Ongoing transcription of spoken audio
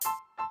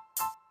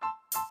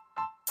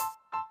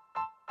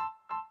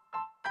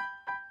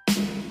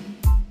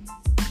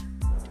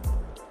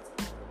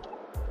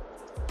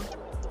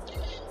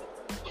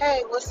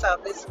Hey, what's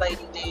up? It's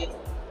Lady D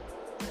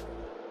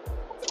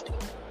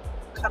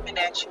coming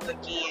at you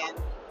again.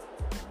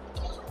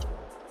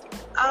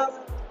 Um,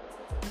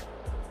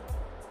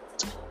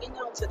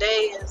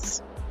 today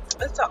it's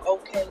an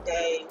okay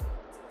day.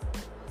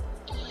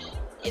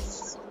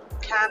 It's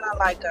kind of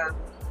like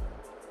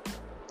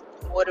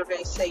what do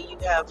they say? You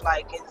have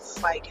like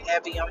it's like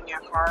heavy on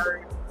your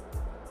heart.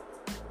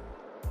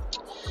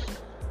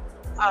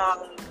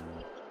 Um,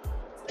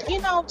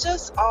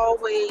 just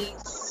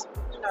always,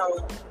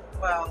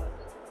 well,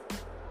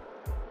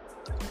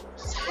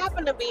 just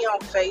happen to be on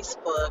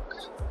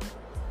Facebook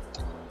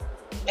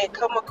and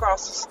come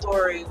across a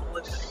story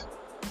with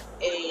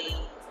a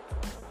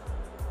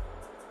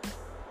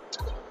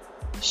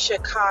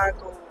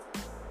Chicago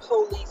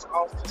police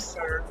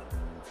officer,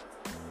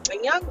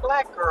 a young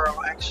black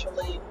girl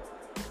actually,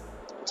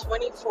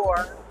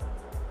 24.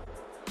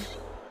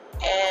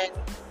 And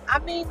I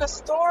mean, the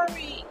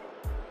story,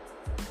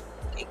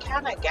 it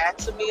kind of got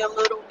to me a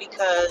little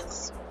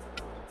because,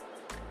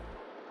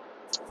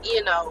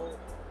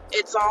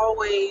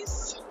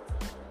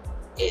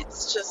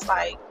 it's just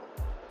like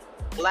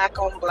black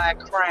on black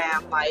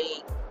crime.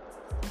 Like,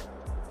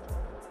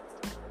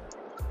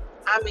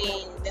 I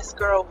mean, this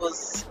girl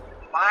was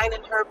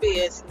minding her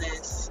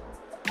business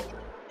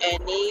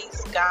and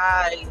these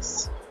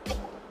guys,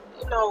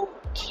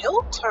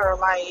 killed her.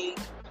 Like,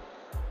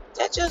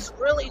 that it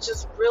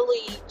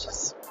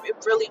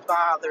really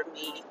bothered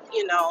me,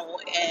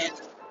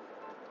 and,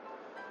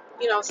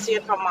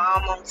 seeing her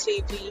mom on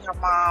TV. Her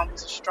mom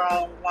was a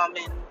strong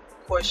woman.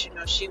 Of course,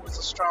 she was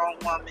a strong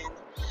woman.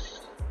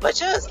 But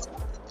just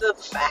the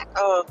fact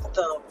of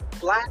the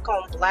black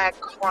on black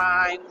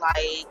crime,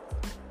 like,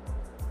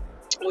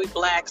 we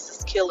blacks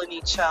is killing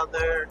each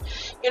other,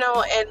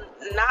 and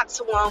not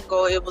too long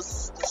ago, it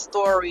was the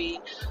story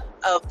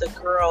of the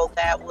girl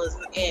that was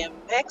in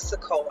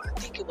Mexico. I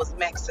think it was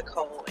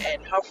Mexico,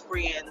 and her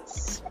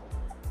friends,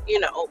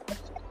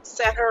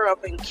 set her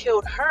up and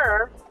killed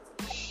her.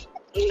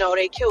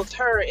 They killed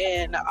her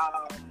in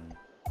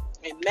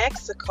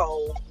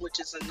Mexico, which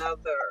is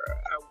another,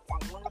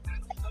 I'm not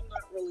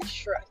really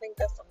sure. I think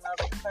that's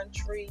another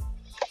country.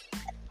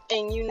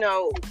 And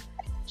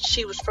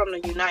she was from the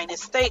United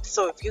States,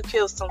 so if you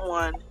kill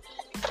someone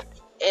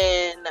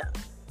in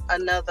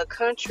another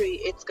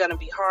country, it's going to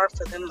be hard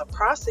for them to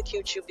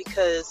prosecute you,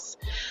 because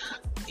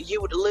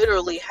you would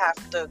literally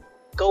have to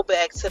go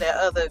back to that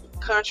other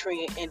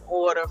country in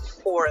order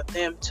for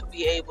them to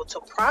be able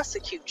to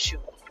prosecute you.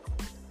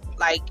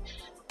 Like,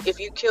 if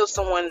you kill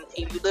someone,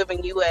 if you live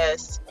in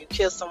U.S., you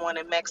kill someone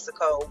in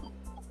Mexico,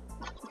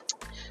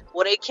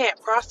 well, they can't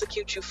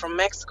prosecute you from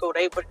Mexico.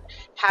 They would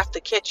have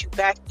to catch you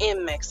back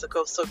in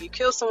Mexico. So if you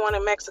kill someone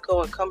in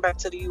Mexico and come back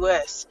to the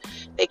U.S.,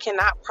 they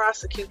cannot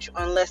prosecute you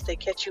unless they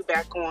catch you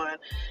back on,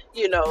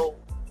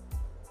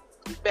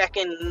 back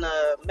in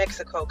the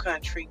Mexico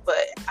country. But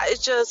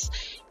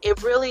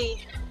it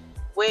really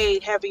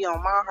weighed heavy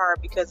on my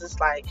heart, because it's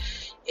like,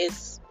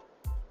 it's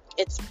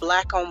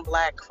black on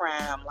black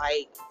crime.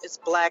 Like, it's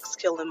blacks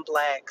killing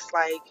blacks.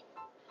 Like,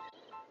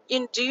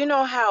 do you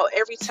know how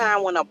every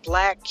time when a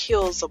black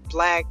kills a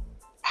black,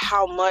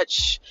 how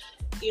much,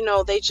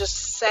 they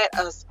just set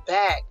us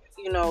back,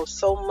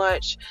 so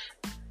much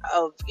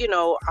of,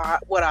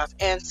 what our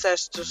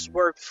ancestors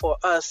worked for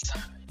us,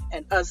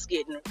 and us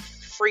getting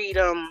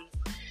freedom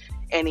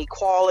and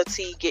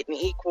equality, getting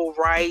equal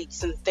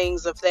rights and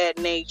things of that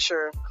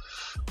nature,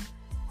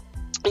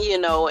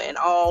 and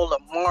all the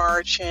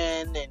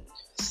marching and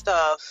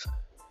stuff,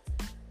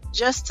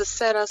 just to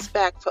set us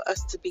back for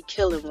us to be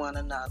killing one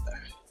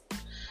another.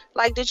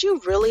 Like, did you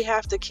really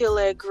have to kill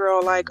that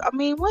girl? Like, I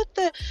mean,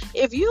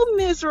 if you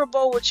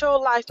miserable with your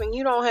life and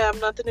you don't have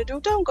nothing to do,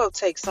 don't go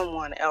take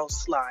someone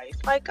else's life.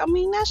 Like, I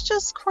mean, that's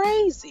just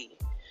crazy,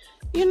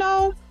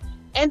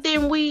 And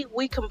then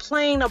we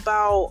complain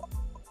about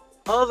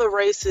other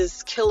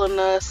races killing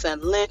us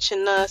and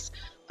lynching us,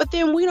 but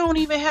then we don't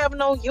even have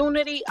no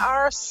unity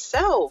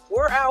ourselves.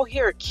 We're out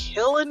here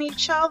killing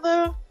each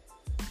other.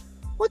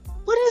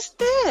 What is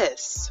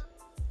this?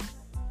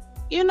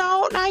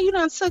 Now you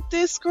done took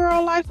this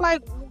girl life.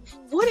 Like,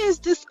 what is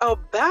this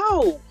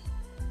about?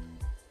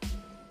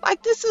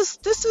 Like, this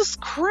is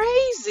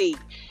crazy.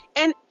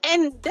 And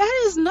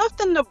that is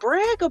nothing to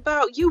brag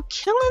about, you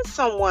killing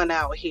someone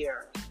out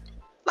here.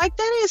 Like,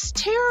 that is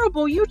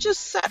terrible. You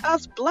just set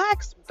us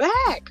blacks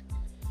back.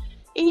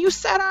 And you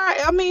set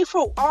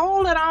for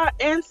all that our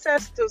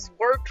ancestors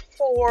worked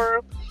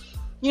for,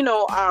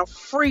 our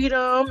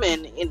freedom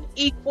and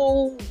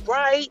equal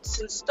rights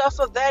and stuff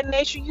of that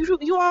nature,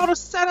 you ought to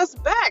set us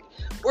back.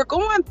 We're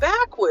going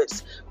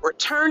backwards. We're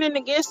turning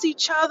against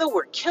each other.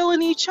 We're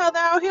killing each other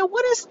out here.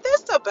 What is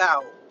this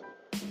about?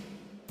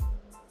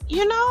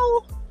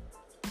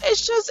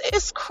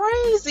 It's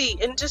crazy.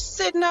 And just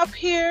sitting up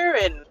here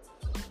and,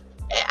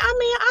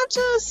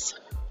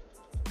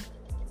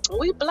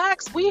 we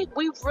blacks, we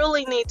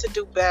really need to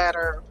do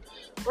better.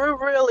 We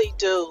really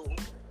do.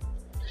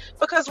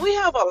 Because we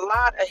have a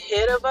lot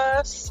ahead of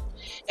us.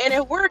 And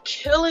if we're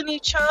killing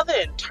each other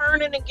and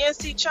turning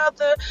against each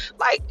other,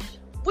 like,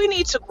 we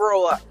need to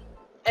grow up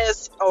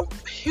as a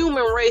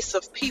human race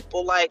of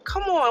people. Like,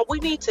 come on, we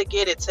need to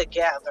get it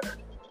together.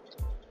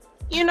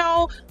 You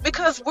know,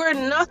 because we're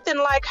nothing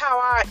like how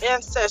our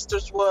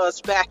ancestors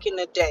was back in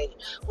the day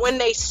when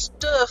they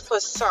stood for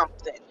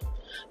something.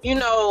 You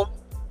know,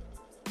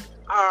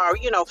 our,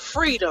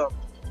 freedom,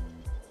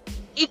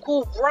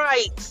 equal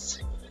rights.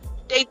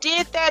 They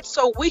did that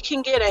so we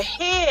can get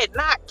ahead,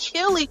 not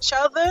kill each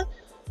other.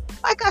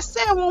 Like I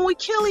said, when we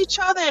kill each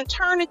other and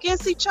turn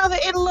against each other,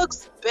 it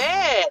looks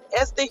bad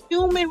as the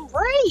human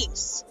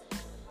race.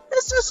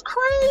 This is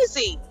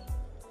crazy.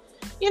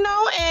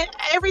 And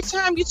every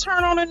time you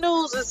turn on the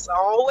news, it's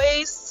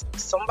always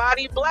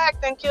somebody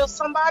black that kills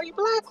somebody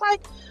black.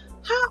 Like,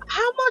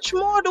 how much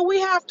more do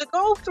we have to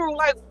go through?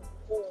 Like,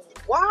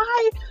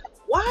 why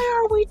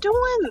are we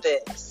doing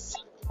this?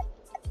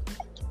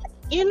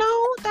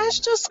 That's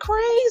just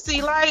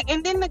crazy. Like,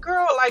 and then the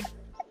girl,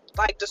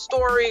 like the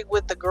story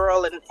with the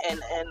girl in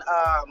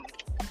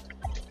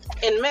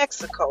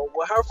Mexico,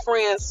 where her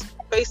friends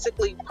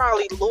basically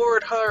probably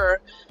lured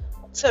her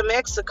to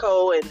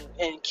Mexico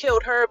and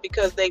killed her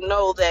because they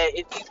know that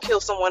if you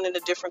kill someone in a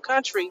different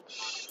country,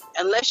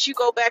 unless you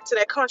go back to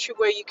that country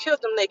where you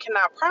killed them, they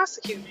cannot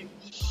prosecute you.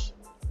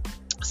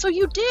 So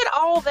you did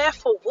all that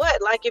for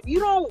what? Like, if you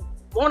don't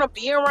want to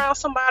be around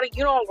somebody,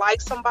 you don't like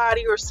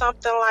somebody or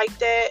something like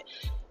that,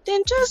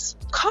 then just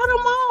cut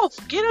them off.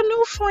 Get a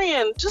new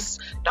friend. Just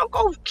don't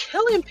go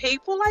killing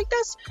people. Like,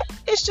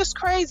 it's just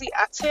crazy.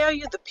 I tell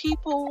you, the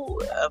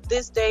people of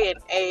this day and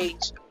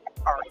age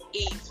are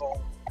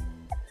evil.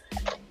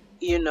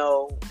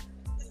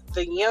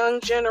 The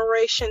young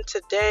generation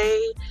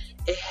today,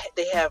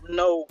 they have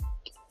no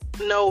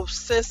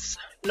sense,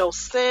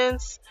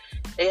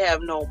 they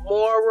have no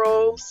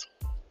morals,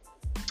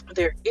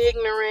 they're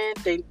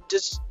ignorant, they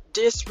just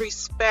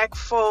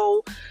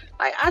disrespectful.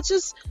 Like,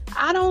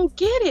 I don't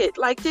get it.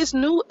 Like, this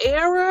new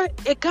era,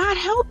 God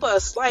help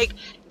us. Like,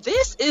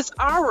 this is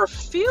our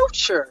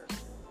future.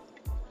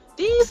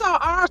 These are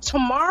our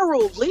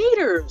tomorrow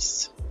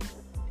leaders.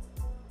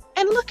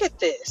 And look at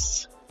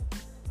this.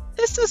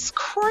 This is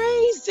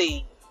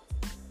crazy.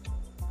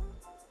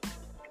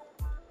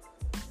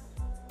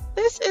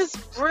 This is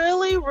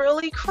really,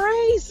 really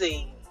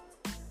crazy.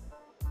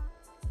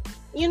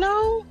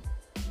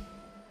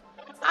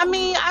 I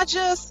mean,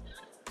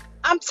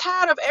 I'm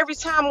tired of every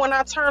time when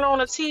I turn on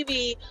the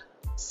TV,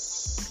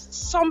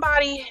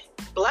 somebody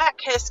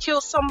black has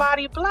killed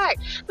somebody black.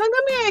 Now,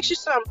 let me ask you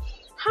something.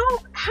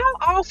 How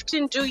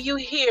often do you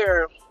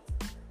hear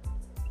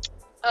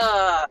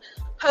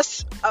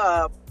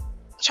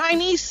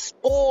Chinese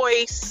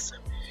boys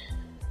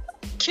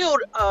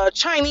killed a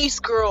Chinese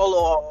girl,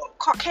 or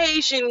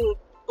Caucasian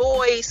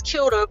boys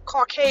killed a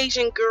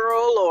Caucasian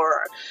girl,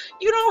 or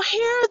you don't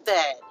hear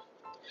that?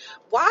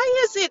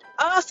 Why is it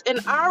us in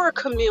our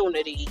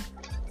community?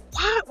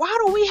 Why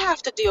do we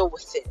have to deal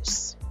with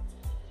this?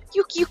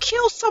 You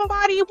killed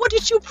somebody, what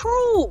did you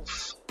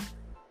prove?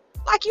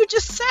 Like, you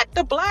just set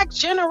the black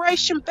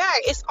generation back.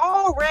 It's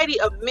already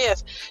a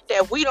myth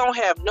that we don't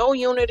have no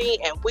unity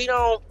and we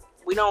don't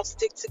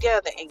stick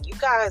together, and you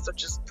guys are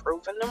just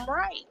proving them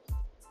right.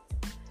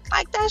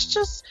 Like, that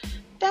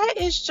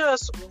is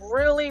just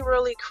really,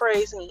 really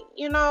crazy,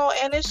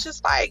 and it's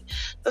just like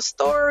the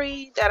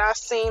story that I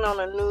seen on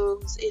the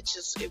news,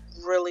 it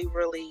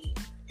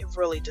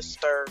really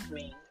disturbed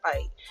me.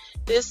 Like,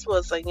 this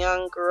was a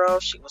young girl,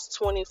 she was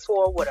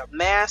 24 with a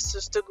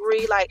master's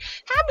degree. Like,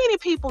 how many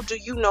people do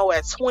you know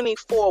at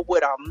 24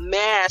 with a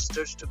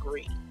master's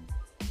degree?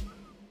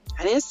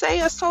 I didn't say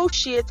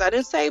associates, I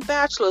didn't say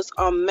bachelor's,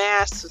 a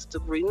master's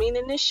degree,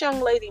 meaning this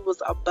young lady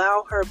was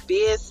about her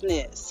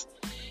business.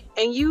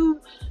 And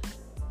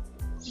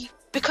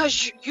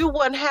because you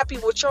wasn't happy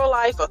with your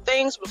life, or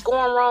things was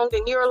going wrong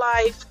in your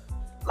life,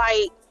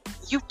 like,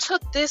 you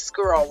took this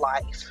girl's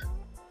life.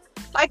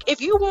 Like,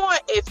 if you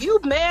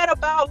mad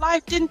about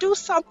life, then do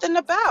something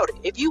about it.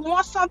 If you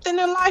want something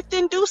in life,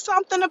 then do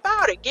something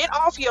about it. Get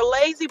off your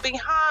lazy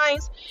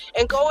behinds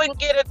and go and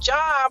get a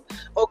job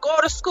or go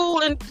to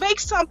school and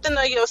make something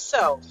of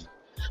yourself.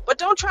 But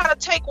don't try to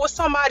take what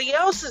somebody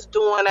else is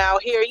doing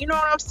out here, you know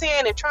what I'm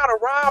saying, and try to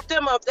rob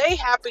them of their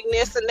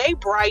happiness and their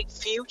bright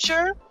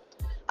future.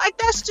 Like,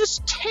 that's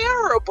just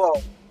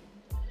terrible.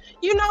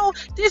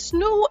 This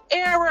new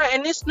era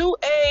and this new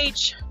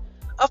age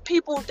of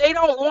people, they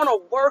don't want to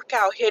work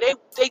out here.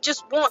 They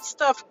just want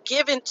stuff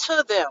given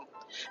to them.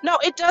 No,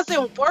 it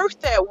doesn't work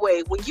that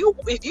way.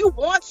 If you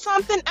want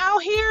something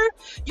out here,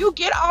 you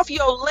get off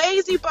your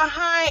lazy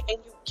behind and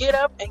you get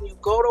up and you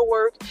go to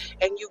work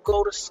and you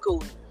go to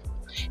school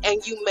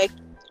and you make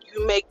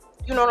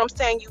you know what I'm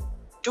saying, you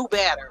do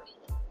better.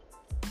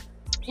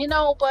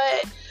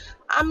 But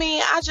I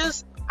mean,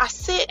 I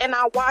sit and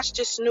I watch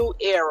this new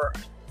era.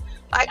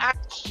 Like, I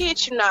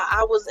kid you not,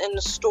 I was in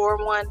the store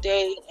one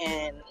day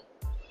and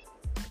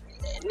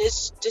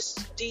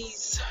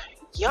these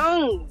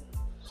young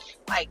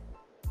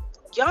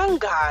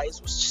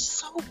guys was just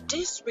so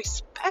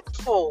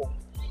disrespectful.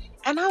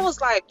 And I was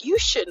like, you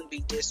shouldn't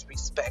be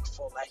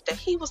disrespectful like that.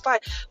 He was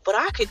like, but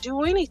I could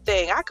do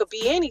anything. I could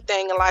be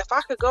anything in life.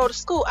 I could go to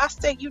school. I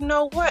said, you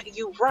know what?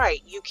 You're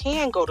right. You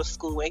can go to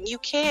school and you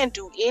can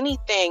do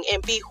anything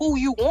and be who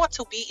you want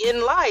to be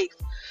in life.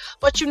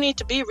 But you need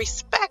to be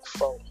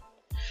respectful.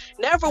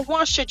 Never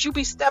once should you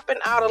be stepping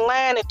out of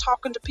line and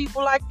talking to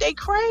people like they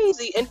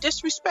crazy and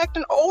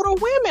disrespecting older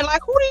women.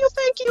 Like, who do you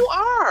think you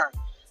are?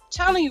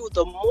 Telling you,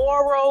 the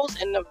morals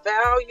and the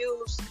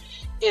values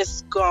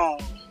is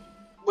gone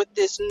with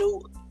this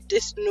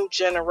new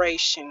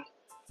generation.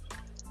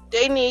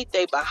 They need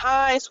their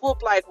behinds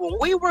whooped like when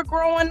we were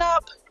growing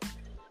up.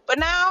 But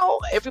now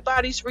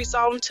everybody's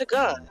resorting to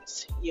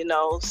guns, you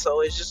know.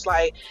 So it's just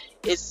like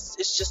it's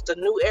just a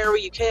new era.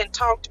 You can't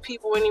talk to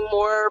people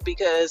anymore,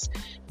 because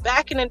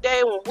back in the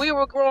day when we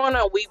were growing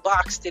up, we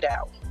boxed it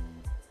out.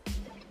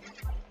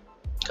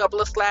 Couple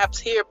of slaps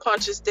here,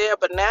 punches there,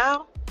 but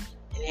now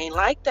it ain't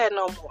like that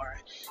no more.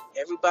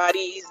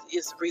 Everybody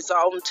is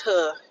resorting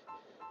to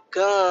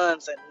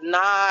guns and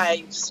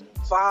knives and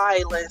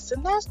violence,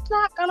 and that's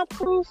not gonna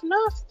prove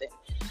nothing.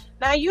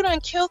 Now you done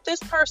killed this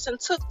person,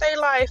 took their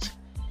life,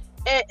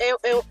 and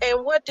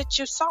what did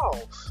you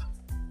solve?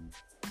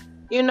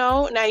 You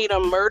know, now you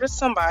done murdered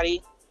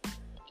somebody.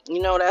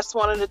 You know, that's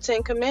one of the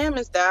 10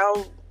 commandments.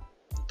 Thou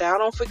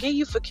don't forget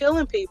you for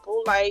killing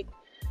people. Like,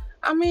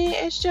 I mean,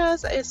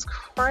 it's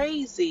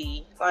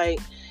crazy. Like,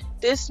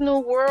 this new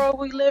world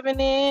we living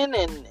in,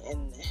 and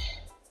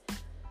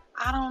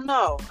I don't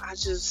know. I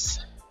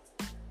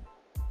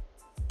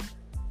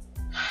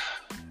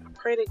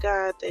pray to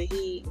God that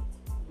He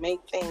make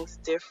things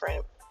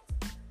different,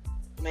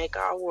 make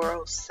our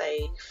world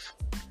safe.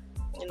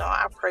 You know,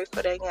 I pray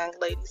for that young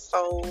lady's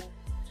soul.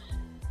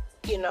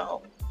 You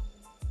know,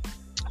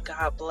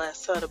 God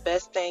bless her. The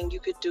best thing you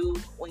could do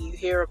when you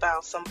hear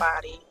about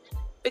somebody,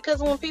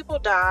 because when people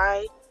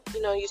die,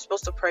 you know, you're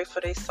supposed to pray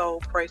for their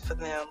soul, pray for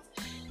them.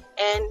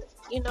 And,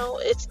 you know,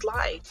 it's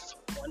life.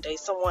 One day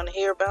someone will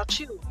hear about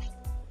you,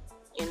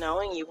 you know,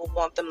 and you will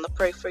want them to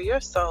pray for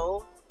your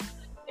soul.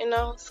 You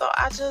know, so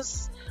I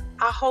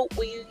hope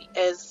we,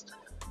 as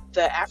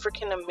the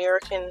African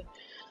American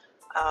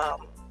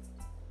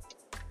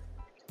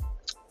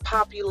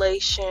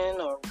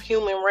population or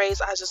human race,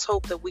 I just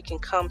hope that we can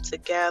come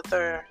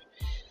together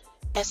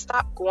and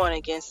stop going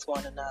against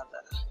one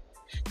another.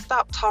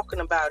 Stop talking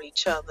about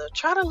each other.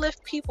 Try to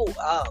lift people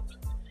up.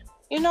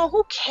 You know,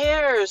 who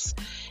cares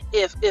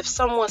if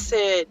someone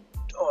said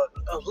or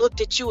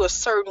looked at you a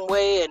certain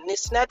way and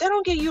this and that? They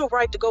don't give you a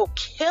right to go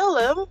kill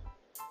him.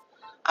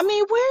 I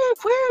mean,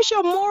 where's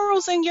your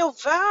morals and your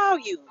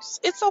values?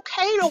 It's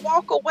okay to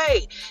walk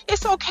away.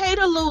 It's okay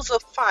to lose a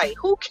fight.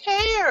 Who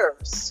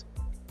cares?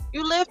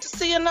 You live to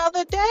see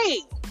another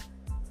day.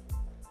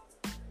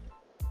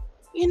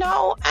 You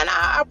know, and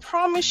I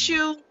promise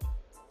you,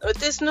 with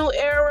this new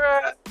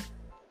era,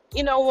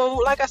 you know,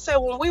 when, like I said,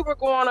 when we were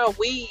growing up,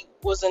 we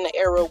was in the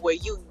era where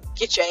you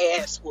get your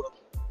ass whooped.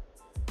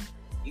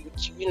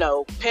 You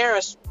know,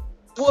 parents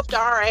whooped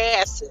our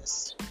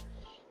asses.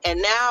 And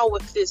now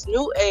with this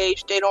new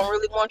age, they don't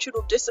really want you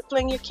to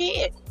discipline your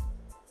kid.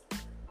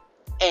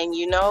 And,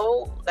 you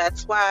know,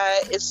 that's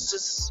why it's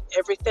just,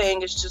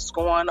 everything is just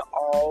going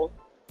all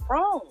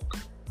wrong.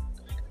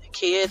 The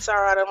kids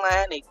are out of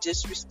line. They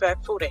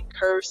disrespectful. They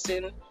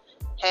cursing.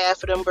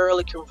 Half of them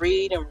barely can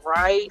read and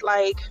write.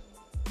 Like,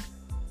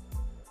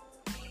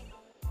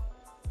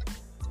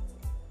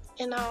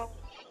 you know,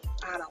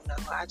 I don't know.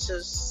 I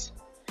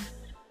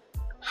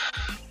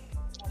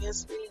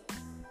guess we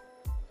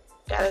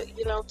gotta,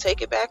 you know,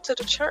 take it back to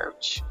the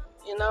church,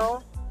 you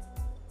know,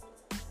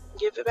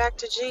 give it back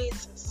to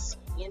Jesus,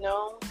 you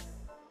know.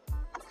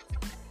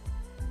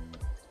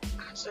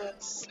 I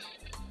just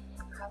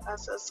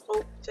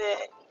hope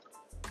that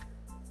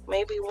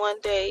maybe one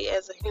day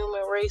as a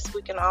human race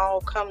we can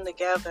all come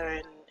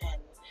together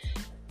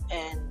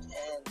and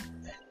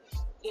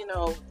you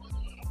know,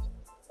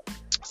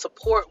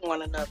 support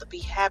one another, be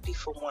happy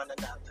for one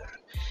another,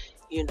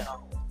 you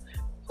know.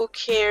 Who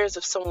cares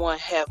if someone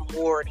have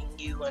more than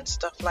you and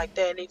stuff like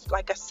that? If,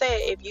 like I said,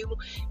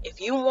 if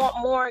you want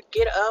more,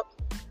 get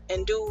up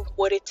and do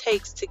what it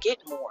takes to get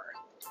more.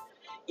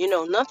 You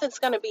know, nothing's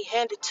gonna be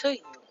handed to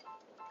you.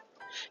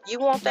 You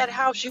want that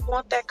house, you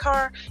want that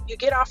car, you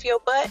get off your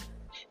butt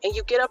and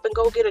you get up and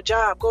go get a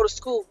job, go to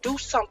school, do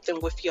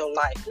something with your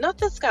life.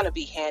 Nothing's gonna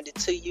be handed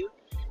to you.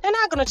 They're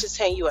not gonna just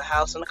hand you a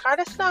house and a car.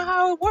 That's not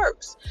how it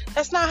works.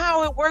 That's not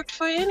how it worked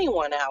for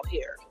anyone out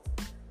here.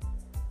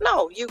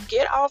 No, you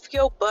get off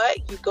your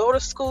butt, you go to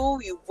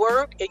school, you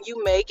work, and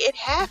you make it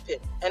happen.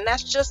 And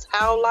that's just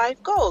how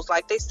life goes.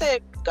 Like they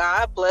said,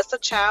 God bless a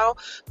child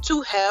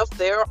to have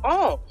their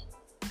own.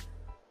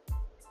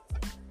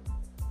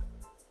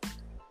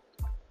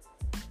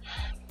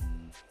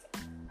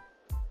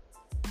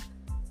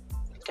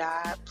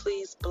 God,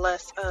 please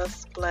bless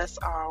us, bless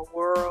our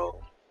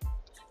world,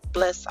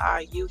 bless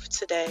our youth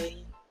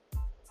today.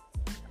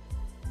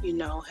 You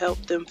know,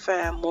 help them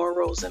find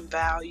morals and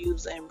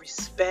values and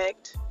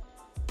respect.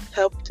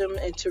 Help them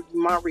and to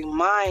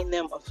remind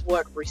them of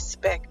what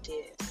respect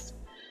is.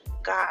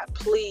 God,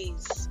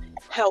 please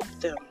Help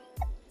them.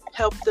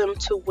 Help them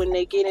to, when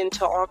they get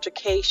into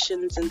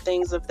altercations and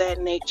things of that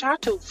nature, try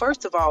to,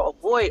 first of all,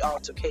 avoid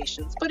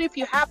altercations. But if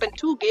you happen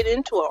to get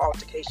into an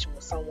altercation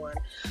with someone,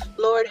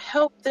 Lord,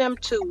 help them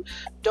to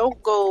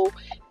don't go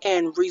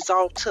and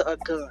resort to a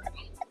gun.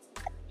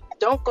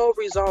 Don't go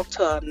resort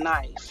to a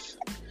knife.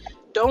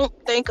 Don't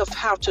think of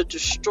how to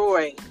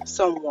destroy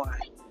someone.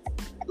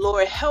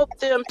 Lord, help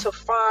them to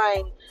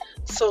find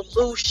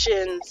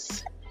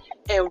solutions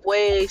and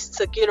ways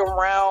to get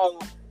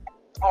around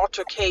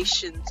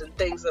altercations and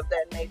things of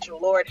that nature.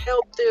 Lord,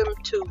 help them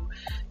to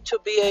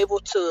be able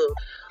to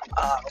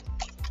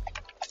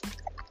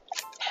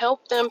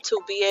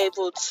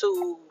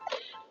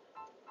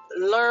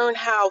learn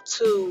how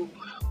to,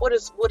 what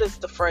is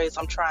the phrase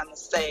I'm trying to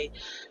say,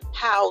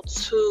 how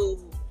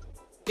to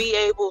be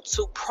able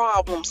to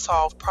problem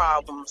solve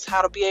problems,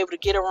 how to be able to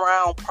get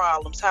around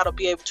problems, how to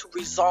be able to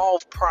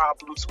resolve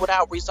problems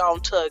without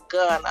resorting to a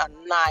gun, a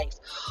knife,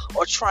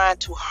 or trying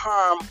to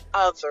harm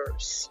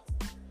others.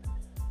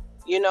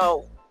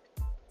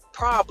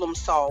 Problem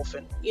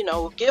solving,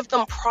 give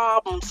them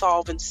problem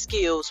solving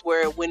skills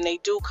where when they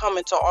do come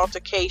into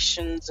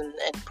altercations and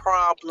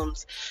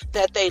problems,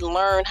 that they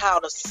learn how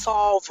to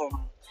solve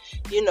them.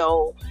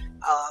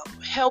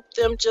 Help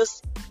them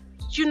just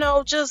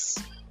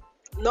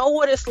know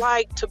what it's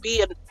like to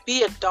be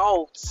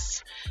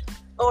adults,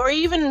 or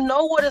even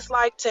know what it's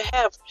like to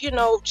have,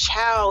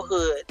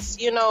 childhoods,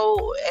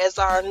 as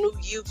our new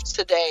youth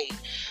today.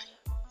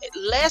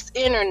 Less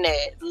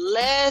internet,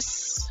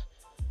 less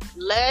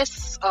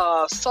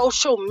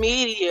social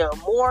media,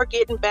 more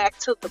getting back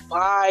to the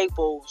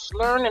Bibles,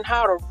 learning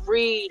how to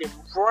read and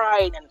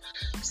write, and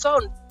so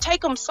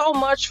take them so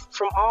much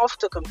from off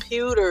the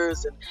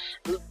computers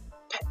and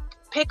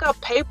pick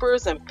up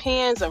papers and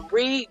pens and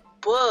read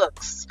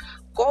books.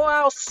 Go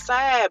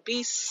outside,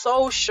 be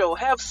social,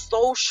 have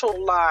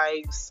social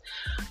lives.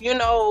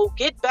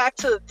 Get back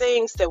to the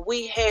things that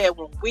we had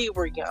when we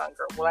were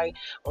younger. Like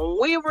when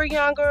we were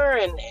younger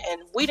and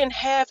we didn't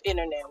have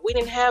internet, we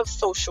didn't have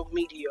social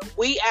media.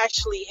 We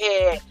actually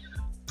had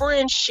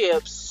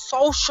friendships,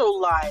 social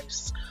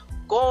lives,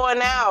 going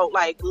out.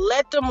 Like,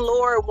 let them,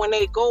 Lord, when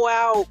they go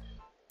out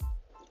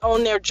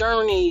on their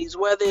journeys,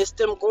 whether it's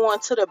them going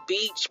to the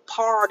beach,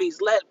 parties,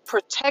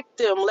 protect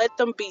them, let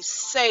them be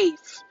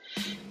safe.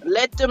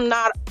 Let them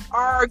not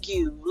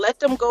argue. Let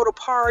them go to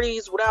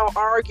parties without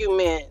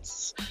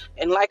arguments.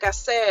 And like I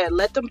said,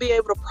 let them be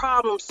able to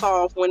problem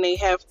solve when they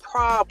have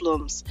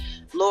problems.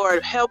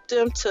 Lord, help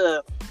them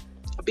to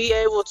be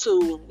able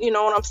to,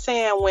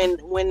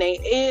 when they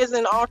is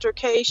in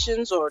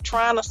altercations or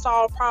trying to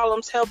solve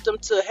problems, help them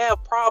to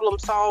have problem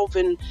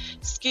solving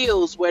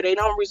skills where they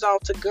don't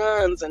resort to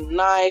guns and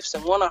knives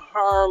and want to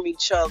harm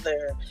each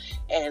other.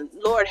 And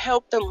Lord,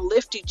 help them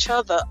lift each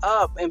other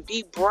up and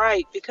be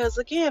bright, because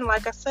again,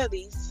 like I said,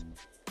 these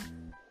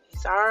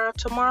are our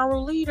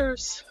tomorrow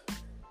leaders.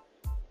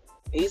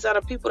 These are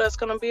the people that's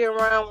going to be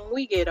around when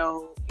we get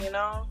old.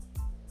 God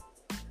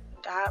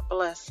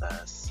bless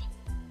us.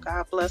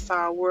 God bless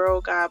our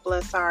world. God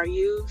bless our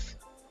youth.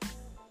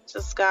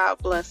 Just God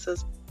bless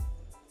us.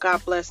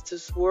 God bless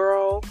this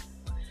world.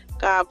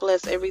 God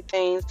bless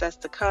everything that's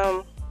to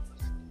come,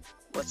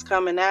 what's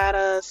coming at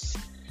us.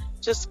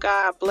 Just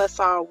God bless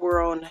our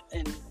world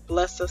and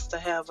bless us to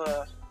have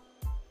a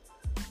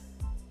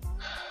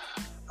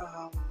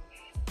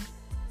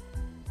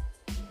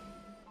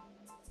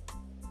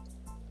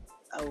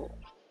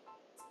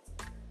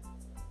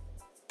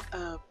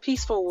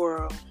peaceful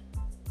world,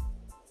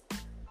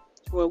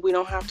 where we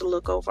don't have to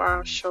look over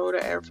our shoulder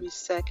every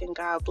second.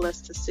 God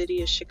bless the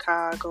city of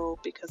Chicago,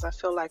 because I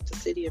feel like the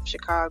city of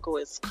Chicago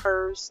is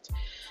cursed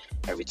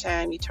every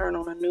time you turn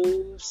on the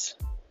news.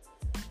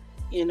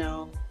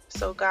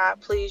 So God,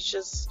 please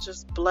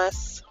just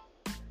bless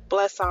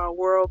our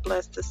world,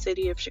 bless the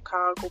city of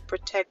Chicago,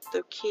 protect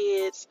the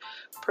kids,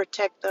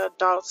 protect the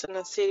adults in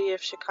the city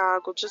of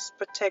Chicago, just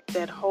protect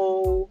that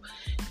whole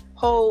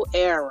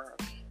era.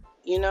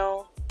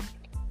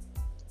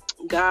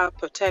 God,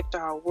 protect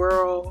our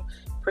world,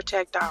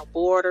 protect our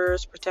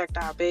borders, protect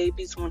our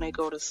babies when they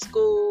go to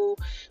school,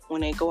 when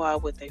they go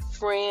out with their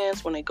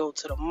friends, when they go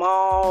to the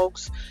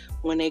malls,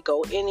 when they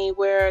go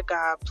anywhere.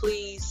 God,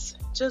 please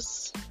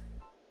just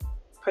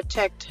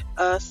protect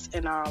us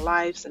and our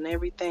lives and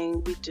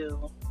everything we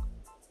do.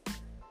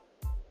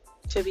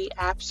 To be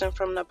absent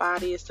from the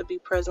body is to be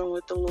present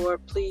with the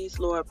Lord. Please,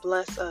 Lord,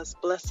 bless us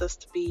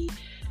to be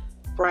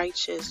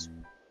righteous,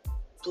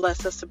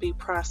 bless us to be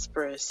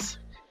prosperous.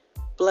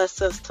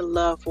 Bless us to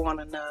love one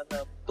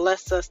another.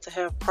 Bless us to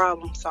have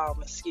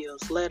problem-solving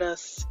skills. Let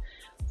us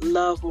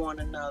love one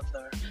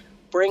another.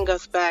 Bring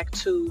us back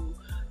to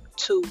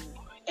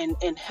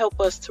and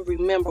help us to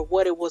remember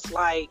what it was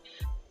like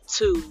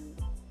to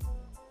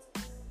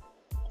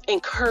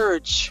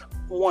encourage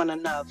one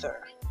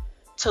another,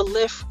 to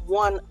lift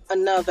one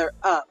another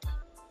up.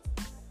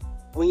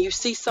 When you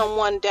see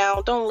someone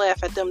down, don't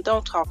laugh at them.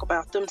 Don't talk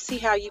about them. See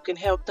how you can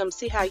help them.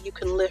 See how you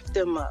can lift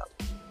them up.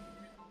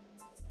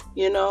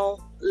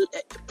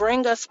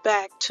 Bring us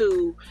back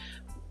to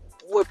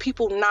where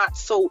people not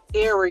so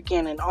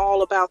arrogant and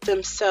all about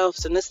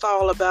themselves, and it's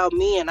all about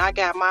me, and I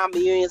got my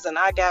millions, and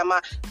I got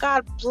my.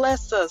 God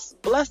bless us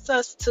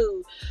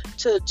to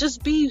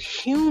just be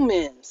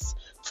humans,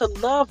 to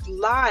love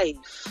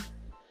life.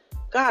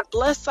 God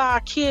bless our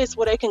kids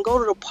where they can go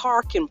to the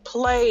park and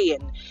play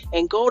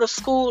and go to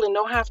school and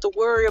don't have to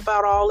worry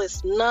about all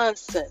this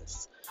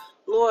nonsense.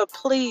 Lord,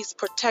 please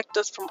protect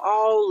us from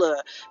all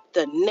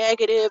the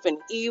negative and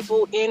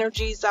evil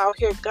energies out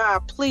here.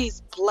 God,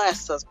 please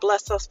bless us.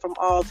 Bless us from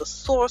all the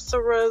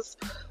sorcerers.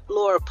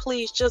 Lord,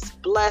 please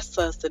just bless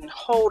us and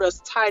hold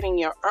us tight in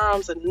your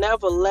arms and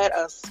never let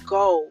us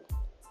go.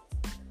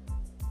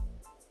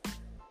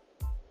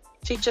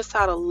 Teach us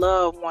how to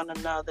love one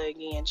another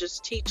again.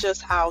 Just teach us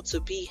how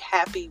to be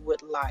happy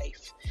with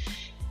life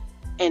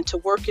and to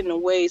work in the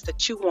ways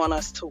that you want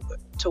us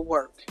to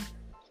work.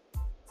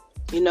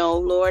 You know,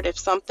 Lord, if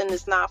something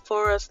is not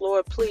for us,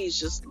 Lord, please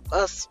just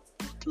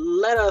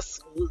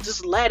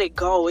let it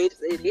go. It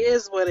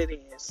is what it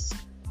is.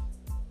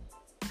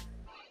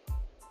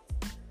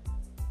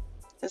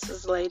 This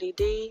is Lady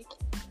D,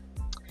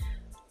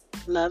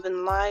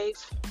 loving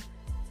life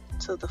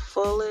to the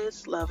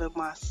fullest, loving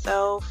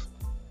myself.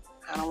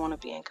 I don't want to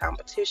be in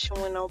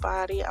competition with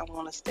nobody. I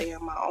want to stay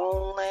in my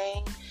own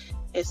lane.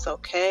 It's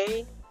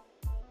okay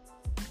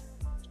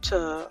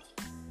to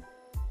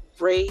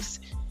race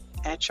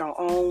at your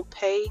own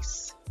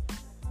pace.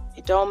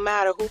 It don't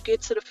matter who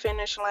gets to the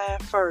finish line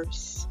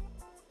first.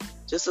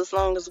 Just as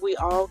long as we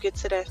all get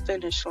to that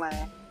finish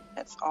line,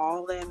 that's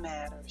all that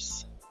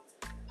matters.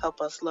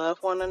 Help us love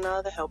one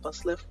another. Help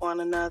us lift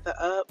one another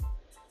up.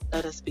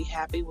 Let us be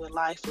happy with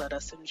life. Let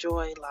us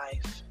enjoy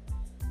life.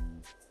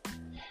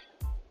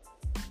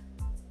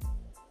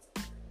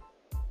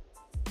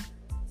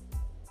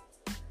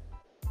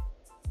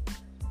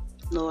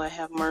 Lord,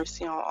 have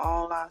mercy on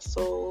all our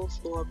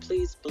souls. Lord,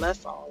 please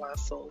bless all our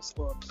souls.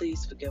 Lord,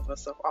 please forgive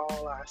us of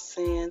all our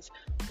sins.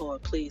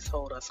 Lord, please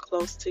hold us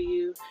close to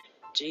you.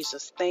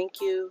 Jesus,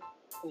 thank you.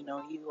 We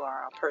know you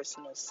are our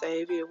personal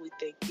Savior. We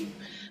thank you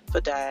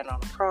for dying on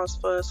the cross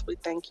for us. We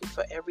thank you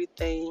for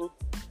everything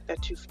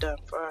that you've done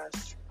for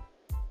us.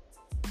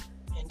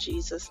 In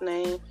Jesus'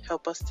 name,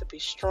 help us to be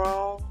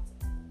strong.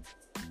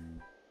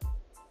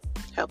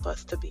 Help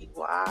us to be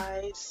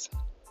wise.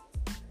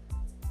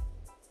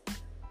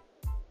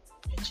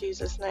 In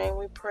Jesus' name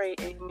we pray,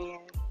 amen.